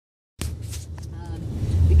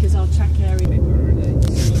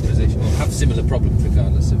have similar problems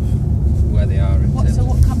regardless of where they are. So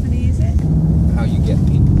what company is it? How you get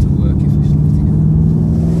people to work efficiently together.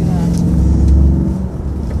 Yeah.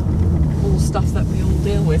 All stuff that we all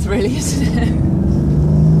deal with, really, isn't it?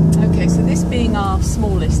 Okay, so this being our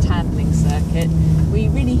smallest handling circuit, we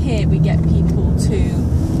get people to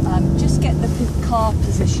just get the car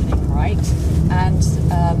positioning right, and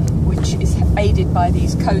which is aided by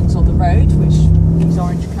these cones on the road, these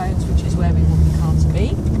orange cones, which is where we want the car to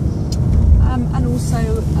be, and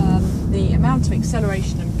also the amount of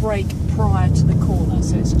acceleration and brake prior to the corner.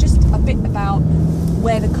 So it's just a bit about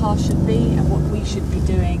where the car should be and what we should be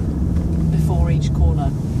doing before each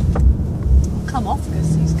corner. I'll come off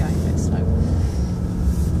because he's going a bit slow.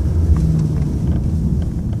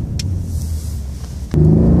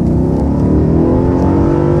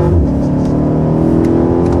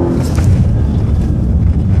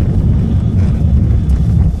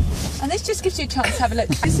 Just gives you a chance to have a look.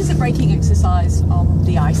 This is a braking exercise on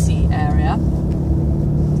the icy area,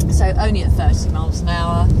 so only at 30 miles an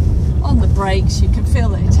hour. On the brakes you can feel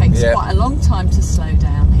that it takes quite a long time to slow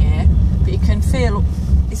down here, but you can feel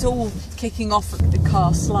it's all kicking off at the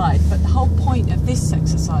car slide. But the whole point of this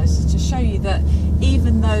exercise is to show you that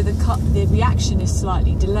even though the reaction is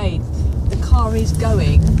slightly delayed, the car is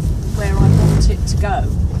going where I want it to go.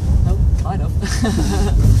 Oh, kind of.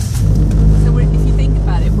 So if you think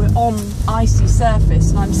about it, we're on icy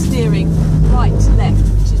surface and I'm steering right to left,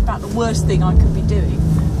 which is about the worst thing I could be doing,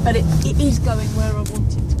 but it is going where I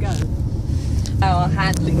want it to go. Our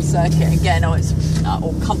handling circuit again, or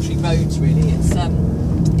country roads really,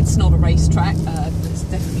 it's not a racetrack, it's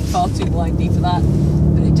definitely far too windy for that,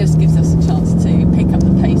 but it just gives us a chance to pick up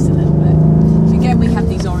the pace a little bit. So again, we have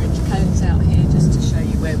these orange cones out here just to show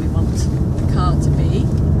you where we want the car to be.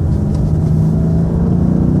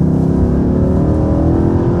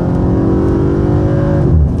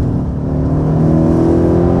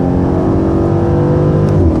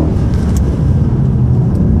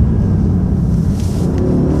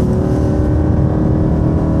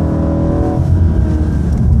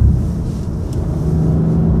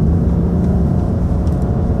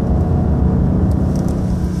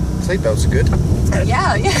 Seatbelts are good.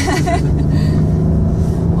 Yeah.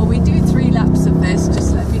 Well, we do 3 laps of this.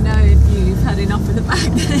 Just let me know if you've had enough of the back.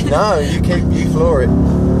 No, you floor it.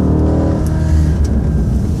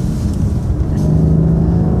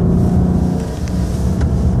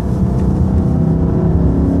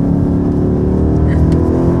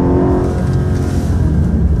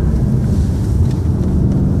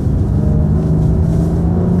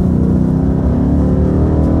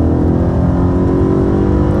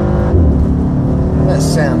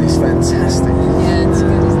 Sound is fantastic. Yeah, it's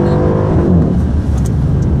good, isn't it?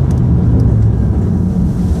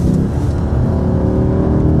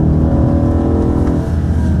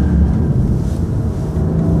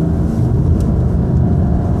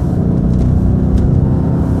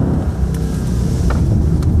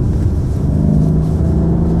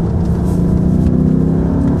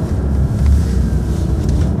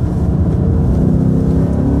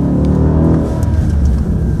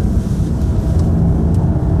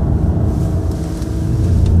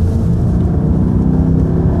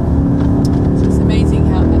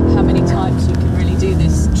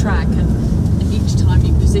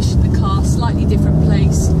 Slightly different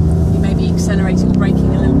place, you may be accelerating or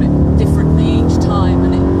braking a little bit differently each time,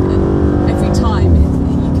 and every time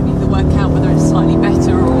you can either work out whether it's slightly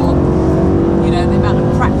better or, you know, the amount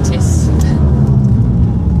of practice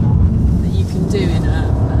that you can do in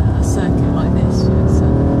a circuit like this. Even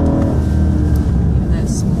though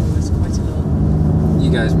it's small, there's quite a lot. You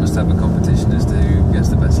guys must have a competition as to who gets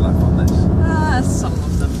the best lap on this. Some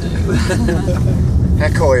of them do. How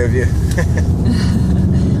coy of you.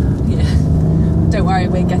 Don't worry,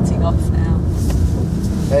 we're getting off now.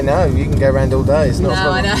 Hey, no, you can go around all day. It's not a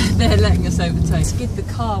problem. I know, they're letting us overtake. Skid the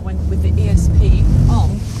car with the ESP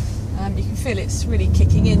on, you can feel it's really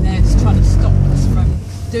kicking in there. It's trying to stop us from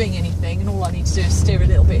doing anything, and all I need to do is steer a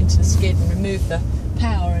little bit into the skid and remove the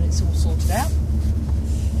power, and it's all sorted out.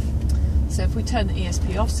 So if we turn the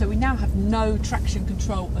ESP off, so we now have no traction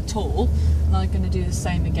control at all, and I'm going to do the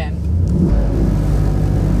same again.